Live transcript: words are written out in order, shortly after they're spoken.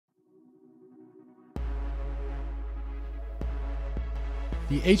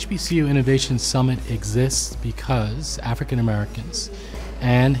The HBCU Innovation Summit exists because African Americans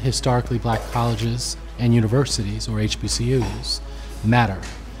and historically black colleges and universities, or HBCUs, matter.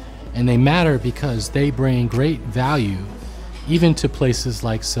 And they matter because they bring great value even to places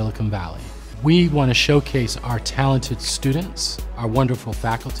like Silicon Valley. We want to showcase our talented students, our wonderful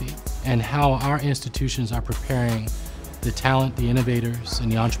faculty, and how our institutions are preparing the talent, the innovators, and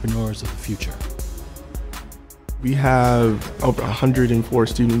the entrepreneurs of the future. We have over 104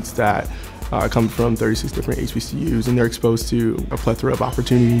 students that come from 36 different HBCUs, and they're exposed to a plethora of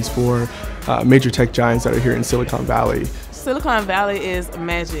opportunities for major tech giants that are here in Silicon Valley. Silicon Valley is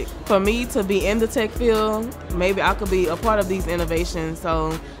magic. For me to be in the tech field, maybe I could be a part of these innovations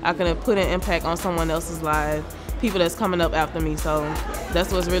so I can put an impact on someone else's life, people that's coming up after me. So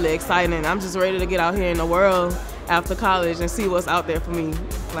that's what's really exciting. I'm just ready to get out here in the world after college and see what's out there for me.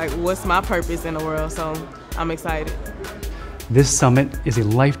 Like, what's my purpose in the world? So I'm excited. This summit is a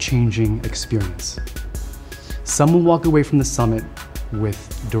life-changing experience. Some will walk away from the summit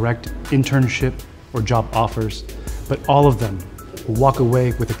with direct internship or job offers, but all of them will walk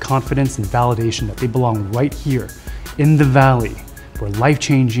away with the confidence and validation that they belong right here in the Valley, where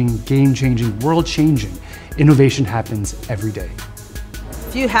life-changing, game-changing, world-changing innovation happens every day.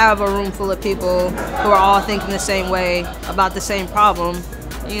 If you have a room full of people who are all thinking the same way about the same problem,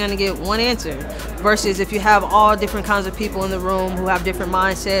 you're gonna get one answer. Versus if you have all different kinds of people in the room who have different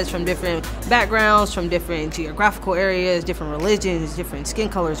mindsets from different backgrounds, from different geographical areas, different religions, different skin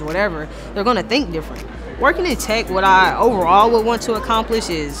colors, whatever, they're gonna think different. Working in tech, what I overall would want to accomplish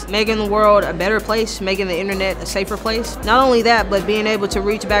is making the world a better place, making the internet a safer place. Not only that, but being able to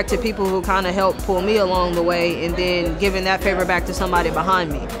reach back to people who kind of helped pull me along the way, and then giving that favor back to somebody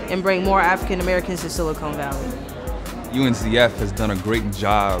behind me and bring more African Americans to Silicon Valley. UNCF has done a great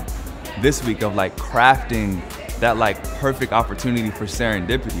job this week of crafting that perfect opportunity for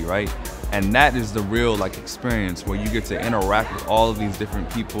serendipity, right? And that is the real experience where you get to interact with all of these different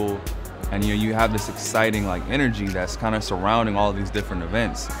people, and you have this exciting energy that's kind of surrounding all of these different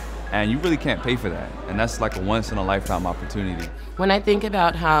events, and you really can't pay for that, and that's a once in a lifetime opportunity. When I think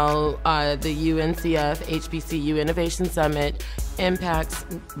about how the UNCF HBCU Innovation Summit impacts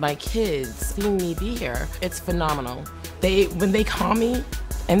my kids, seeing me be here, it's phenomenal. When they call me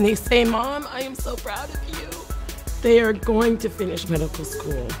and they say, "Mom, I am so proud of you," they are going to finish medical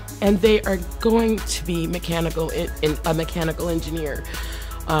school and they are going to be a mechanical engineer.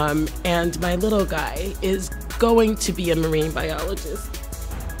 And my little guy is going to be a marine biologist.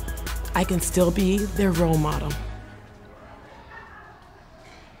 I can still be their role model.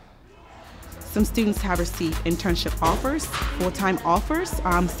 Some students have received internship offers, full-time offers.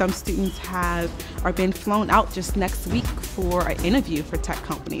 Some students are being flown out just next week for an interview for tech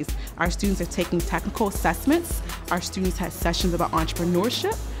companies. Our students are taking technical assessments. Our students had sessions about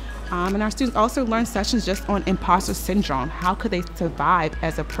entrepreneurship. And our students also learned sessions just on imposter syndrome. How could they survive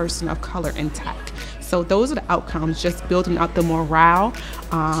as a person of color in tech? So those are the outcomes, just building up the morale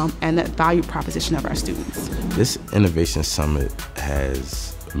and the value proposition of our students. This Innovation Summit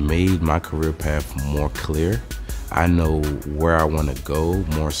has made my career path more clear. I know where I want to go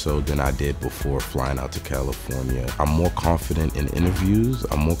more so than I did before flying out to California. I'm more confident in interviews.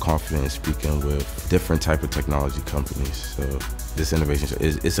 I'm more confident in speaking with different type of technology companies. So this innovation,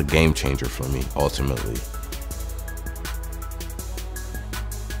 it's a game changer for me, ultimately.